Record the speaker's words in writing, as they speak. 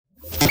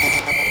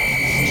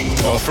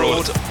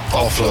Off-Road,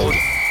 Offload,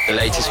 the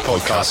latest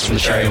podcast from the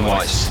Cherry and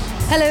Whites.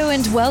 Hello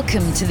and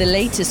welcome to the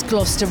latest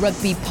Gloucester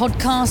Rugby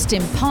podcast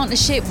in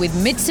partnership with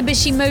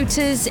Mitsubishi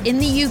Motors in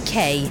the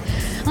UK.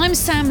 I'm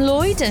Sam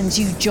Lloyd and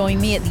you join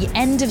me at the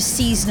end of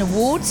season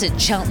awards at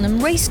Cheltenham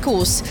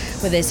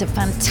Racecourse, where there's a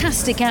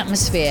fantastic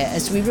atmosphere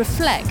as we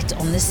reflect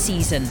on the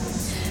season.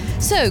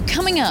 So,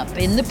 coming up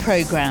in the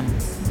programme,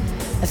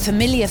 a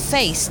familiar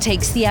face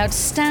takes the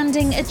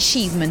Outstanding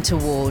Achievement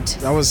Award.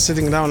 I was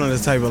sitting down on the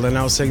table and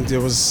I was saying there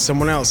was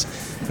someone else.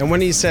 And when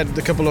he said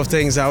a couple of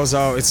things, I was,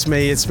 oh, it's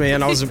me.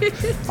 And I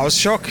was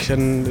shocked,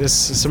 and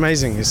it's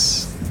amazing.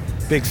 It's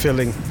a big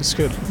feeling. It's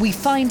good. We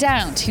find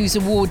out who's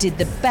awarded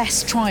the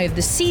best try of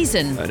the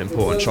season. An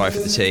important try for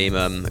the team,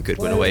 a good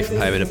win away from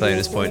home and a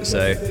bonus point.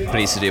 So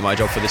pleased to do my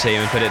job for the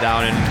team and put it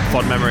down in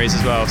fond memories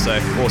as well. So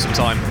awesome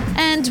time.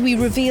 And we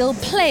reveal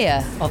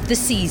player of the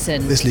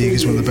season. This league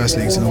is one of the best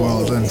leagues in the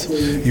world,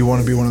 and you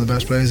want to be one of the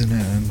best players in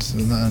it.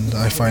 And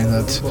I find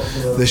that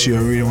this year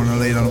I really want to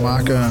lay down a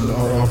marker, and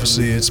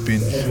obviously it's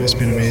been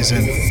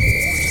amazing.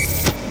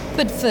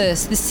 But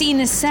first, the scene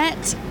is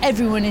set,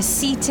 everyone is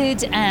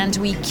seated, and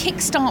we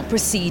kickstart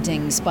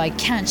proceedings by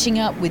catching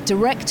up with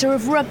Director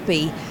of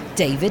Rugby,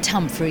 David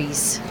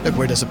Humphreys. Look,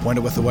 we're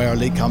disappointed with the way our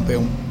league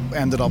campaign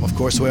ended up. Of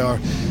course we are.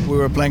 We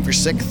were playing for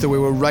 6th, we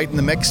were right in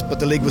the mix, but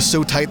the league was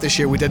so tight this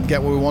year we didn't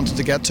get where we wanted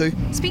to get to.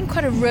 It's been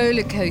quite a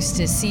roller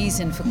coaster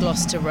season for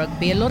Gloucester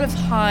Rugby. A lot of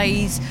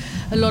highs,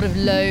 a lot of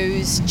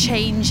lows,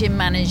 change in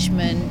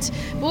management.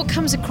 But what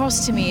comes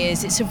across to me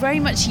is it's a very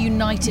much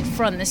united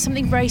front. There's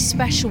something very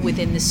special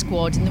within the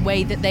squad in the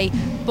way that they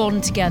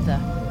bond together.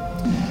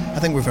 I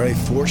think we're very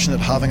fortunate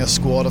having a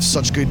squad of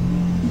such good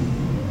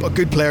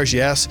players,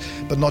 yes,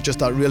 but not just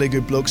that, really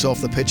good blokes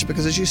off the pitch,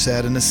 because as you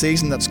said, in a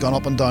season that's gone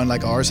up and down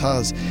like ours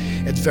has,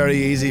 it's very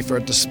easy for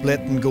it to split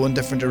and go in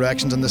different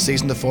directions and the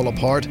season to fall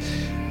apart.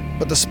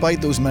 But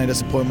despite those many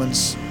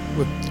disappointments,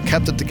 we've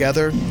kept it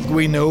together.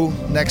 We know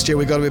next year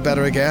we've got to be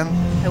better again.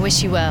 I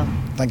wish you well.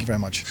 Thank you very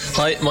much.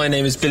 Hi, my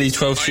name is Billy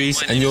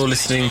Twelvetrees and you're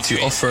listening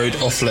to Off-Road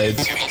Offload,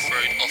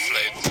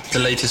 the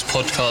latest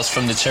podcast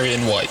from the Cherry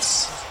and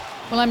Whites.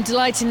 Well, I'm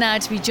delighted now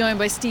to be joined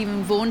by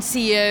Stephen Vaughan,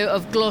 CEO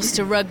of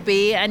Gloucester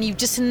Rugby, and you've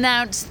just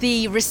announced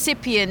the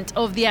recipient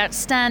of the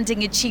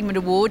Outstanding Achievement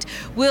Award,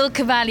 Will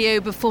Cavallio,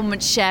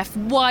 Performance Chef.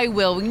 Why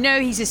Will? We know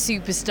he's a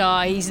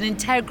superstar, he's an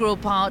integral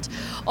part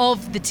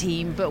of the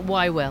team, but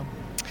why Will?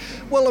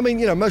 Well, I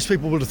mean, most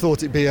people would have thought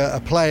it'd be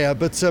a player,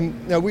 but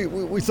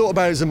we thought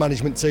about it as a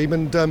management team,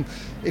 and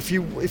if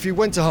you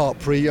went to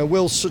Hartpury,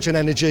 Will's such an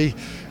energy.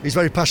 He's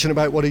very passionate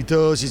about what he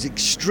does. He's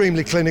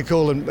extremely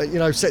clinical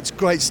and sets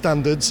great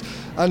standards.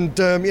 And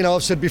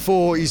I've said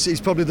before, he's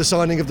probably the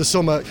signing of the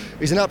summer.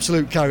 He's an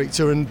absolute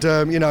character, and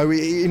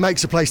he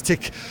makes a place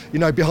tick.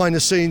 Behind the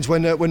scenes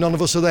when none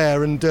of us are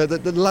there, and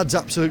the lads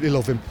absolutely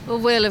love him. Well,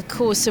 Will, of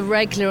course, a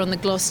regular on the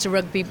Gloucester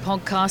Rugby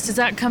podcast. Does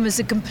that come as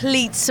a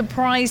complete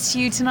surprise to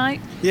you tonight?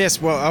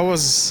 Yes, well, I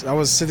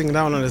was sitting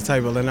down on the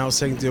table and I was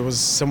saying there was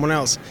someone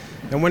else.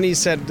 And when he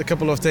said a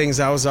couple of things,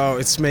 I was, oh,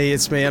 it's me,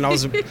 and I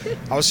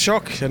was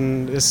shocked,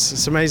 and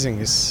it's amazing.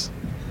 It's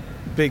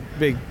big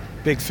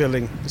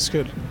feeling. It's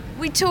good.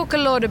 We talk a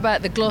lot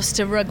about the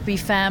Gloucester Rugby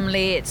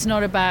family. It's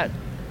not about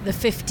the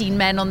 15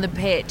 men on the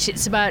pitch.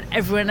 It's about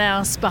everyone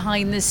else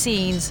behind the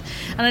scenes.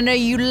 And I know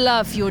you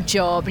love your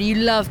job and you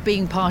love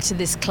being part of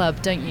this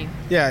club, don't you?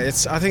 Yeah,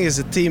 I think it's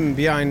a team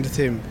behind the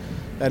team.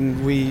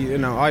 And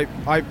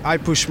I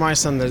push my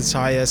standards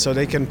higher so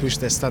they can push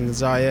their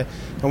standards higher,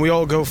 and we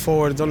all go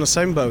forward on the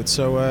same boat.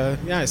 So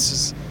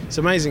it's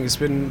amazing. It's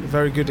been a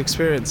very good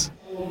experience.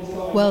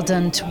 Well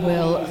done to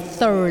Will,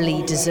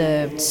 thoroughly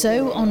deserved.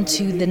 So on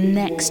to the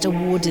next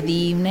award of the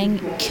evening,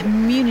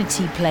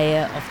 Community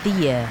Player of the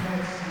Year.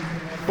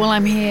 Well,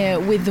 I'm here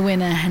with the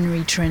winner,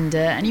 Henry Trinder,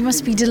 and you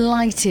must be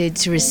delighted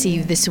to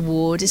receive this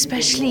award,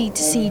 especially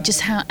to see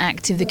just how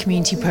active the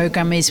community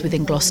programme is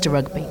within Gloucester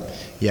Rugby.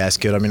 Yeah, it's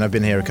good. I mean, I've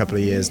been here a couple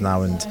of years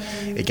now, and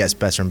it gets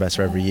better and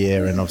better every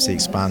year, and obviously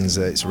expands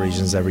its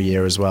regions every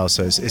year as well.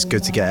 So it's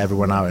good to get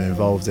everyone out and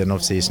involved. And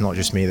obviously, it's not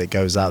just me that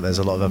goes out. There's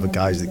a lot of other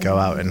guys that go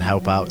out and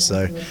help out.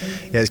 So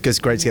yeah, it's good. It's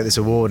great to get this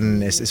award,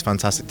 and it's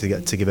fantastic to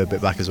get to give a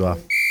bit back as well.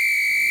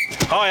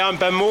 Hi, I'm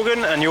Ben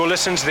Morgan, and you're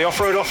listening to the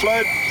Off-Road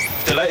Offload,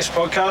 the latest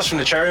podcast from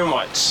the Cherry and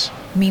Whites.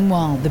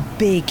 Meanwhile, the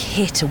Big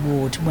Hit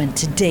Award went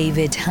to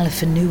David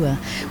Halifanua,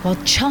 while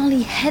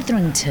Charlie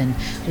Hetherington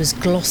was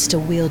Gloucester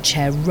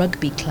Wheelchair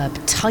Rugby Club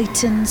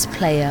Titans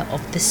Player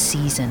of the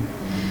Season.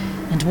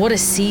 And what a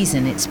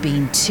season it's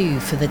been too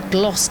for the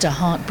Gloucester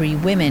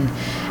Hartpury women,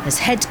 as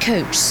head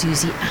coach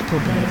Susie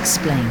Appleby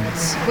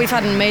explains. We've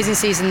had an amazing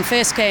season.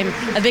 First game,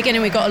 at the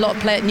beginning we got a lot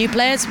of new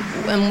players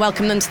and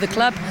welcomed them to the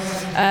club,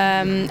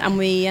 and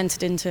we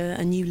entered into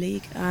a new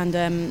league,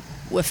 and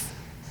we've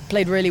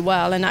played really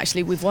well, and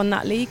actually we've won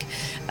that league.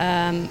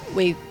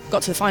 We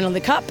got to the final of the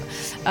Cup.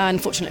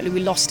 Unfortunately, we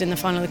lost in the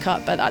final of the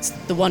Cup, but that's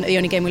the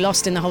only game we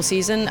lost in the whole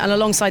season. And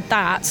alongside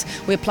that,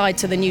 we applied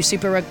to the new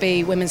Super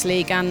Rugby Women's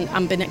League and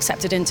been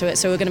accepted into it.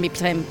 So we're going to be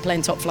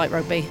playing top flight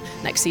rugby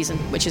next season,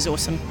 which is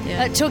awesome.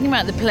 Yeah. Talking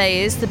about the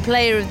players, the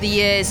Player of the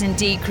Year is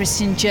indeed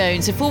Christian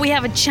Jones. Before we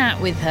have a chat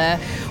with her,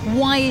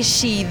 why is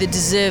she the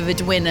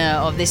deserved winner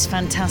of this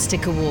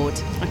fantastic award?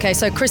 Okay,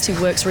 so Christy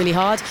works really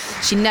hard.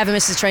 She never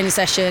misses a training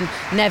session,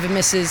 never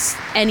misses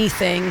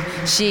anything.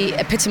 She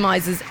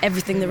epitomises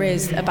everything there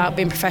is about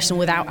being professional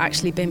without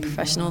actually being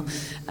professional,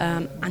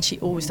 and she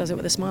always does it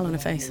with a smile on her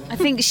face. I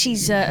think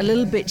she's a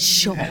little bit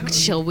shocked,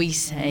 shall we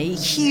say.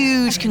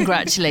 Huge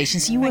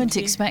congratulations. You weren't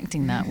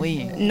expecting that, were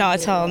you?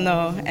 Not at all,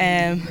 no.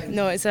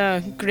 No, it's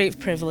a great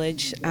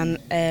privilege, and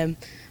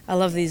I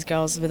love these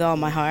girls with all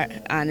my heart,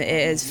 and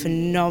it is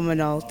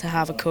phenomenal to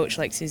have a coach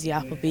like Susie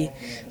Appleby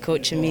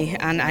coaching me,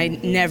 and I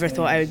never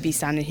thought I would be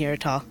standing here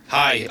at all.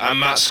 Hi, I'm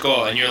Matt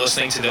Scott, and you're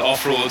listening to the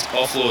Off-Road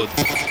Offload,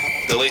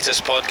 the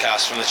latest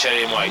podcast from the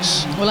Cherry and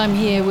Whites. Well, I'm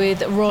here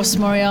with Ross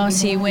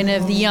Moriarty, winner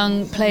of the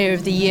Young Player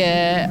of the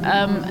Year.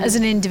 As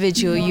an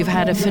individual, you've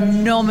had a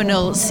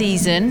phenomenal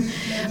season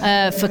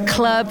for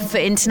club, for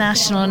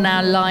international, and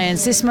now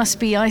Lions. This must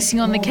be icing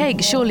on the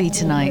cake, surely,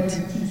 tonight.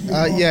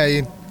 Yeah,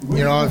 you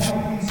know,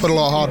 I've put a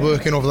lot of hard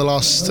work in over the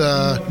last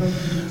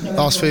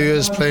few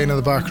years playing in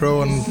the back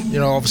row, and you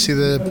know, obviously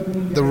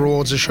the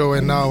rewards are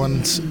showing now,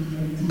 and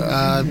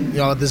you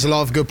know, there's a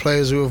lot of good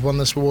players who have won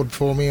this award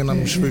before me, and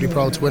I'm just really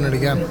proud to win it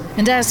again.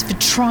 And as for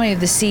try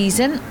of the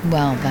season,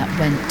 well, that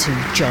went to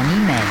Johnny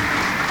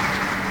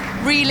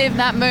May. Relive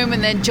that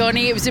moment then,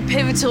 Johnny. It was a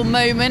pivotal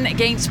moment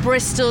against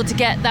Bristol to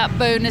get that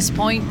bonus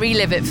point.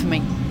 Relive it for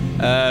me.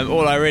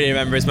 All I really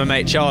remember is my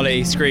mate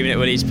Charlie screaming at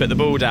Willie to put the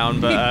ball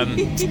down, but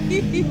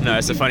no,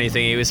 it's a funny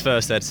thing, he was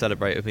first there to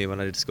celebrate with me when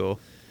I did score.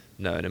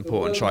 No, an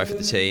important try for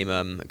the team,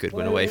 a good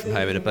win away from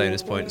home and a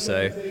bonus point,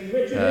 so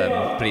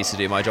pleased to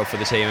do my job for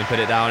the team and put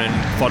it down,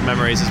 and fond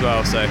memories as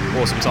well, so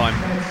awesome time.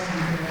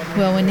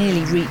 Well, we're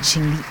nearly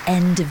reaching the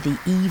end of the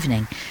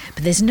evening,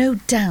 but there's no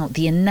doubt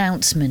the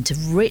announcement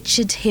of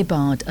Richard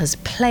Hibbard as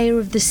Player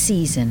of the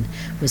Season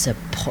was a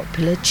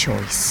popular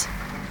choice.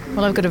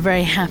 Well, I've got a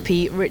very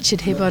happy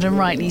Richard Hibbard, and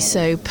rightly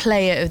so,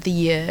 Player of the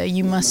Year.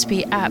 You must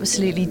be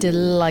absolutely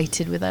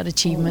delighted with that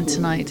achievement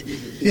tonight.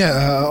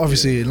 Yeah,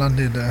 obviously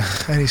landing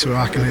any sort of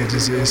accolade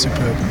is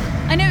superb.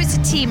 I know it's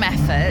a team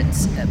effort,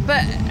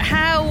 but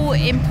how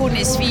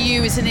important is it for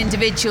you as an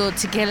individual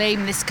to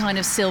claim this kind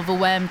of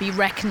silverware and be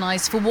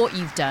recognised for what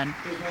you've done?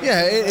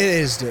 Yeah, it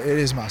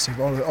is massive.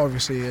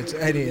 Obviously,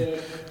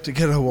 to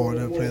get an award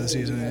of Player of the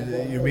Season,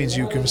 it means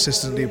you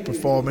consistently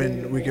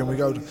performing week in, week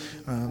out.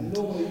 And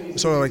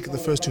sort of like the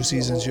first two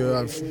seasons, you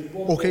have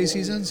okay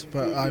seasons,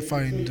 but I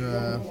find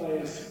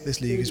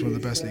this league is one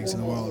of the best leagues in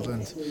the world,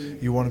 and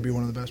you want to be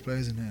one of the best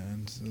players in it.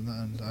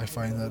 And I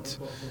find that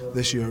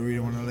this year I really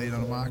want to lay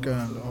down a marker,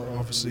 and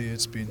obviously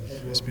it's been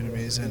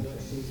amazing.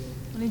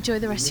 Well, enjoy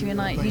the rest of your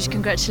night. Huge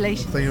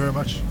congratulations. Thank you very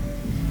much.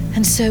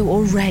 And so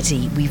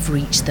already we've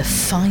reached the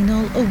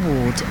final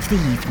award of the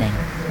evening.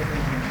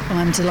 Well,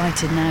 I'm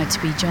delighted now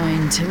to be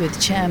joined with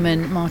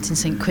Chairman Martin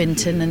St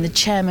Quinton, and the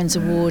Chairman's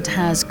Award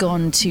has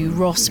gone to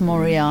Ross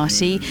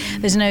Moriarty.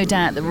 There's no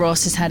doubt that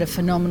Ross has had a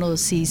phenomenal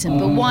season,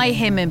 but why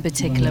him in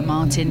particular,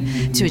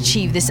 Martin, to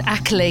achieve this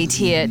accolade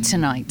here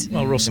tonight?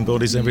 Well, Ross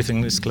embodies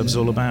everything this club's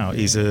all about.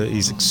 He's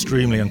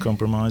extremely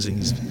uncompromising,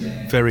 he's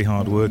very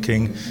hard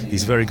working,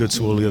 he's very good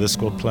to all the other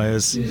squad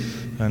players,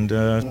 and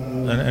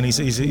he's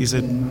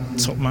a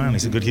top man,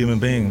 he's a good human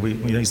being.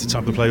 He's the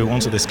type of player we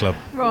want at this club.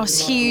 Ross,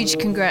 huge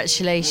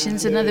congratulations.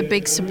 Another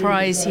big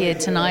surprise here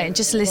tonight, and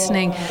just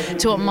listening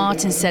to what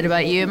Martin said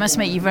about you, it must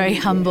make you very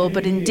humble,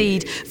 but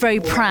indeed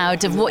very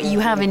proud of what you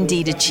have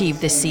indeed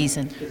achieved this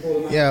season.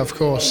 Yeah, of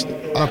course.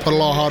 I put a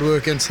lot of hard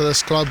work into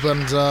this club,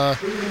 and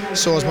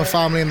so has my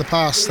family in the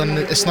past, and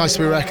it's nice to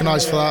be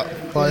recognised for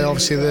that by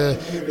obviously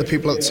the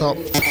people at the top.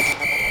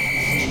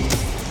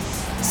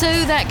 So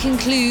that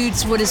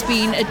concludes what has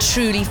been a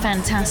truly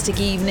fantastic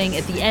evening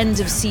at the end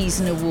of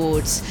season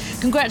awards.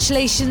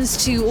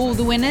 Congratulations to all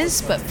the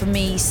winners, but for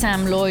me,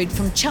 Sam Lloyd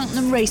from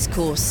Cheltenham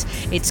Racecourse,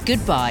 it's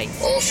goodbye.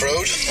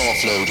 Off-road.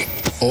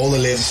 Offload. All the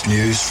latest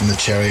news from the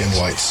Cherry and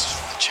Whites.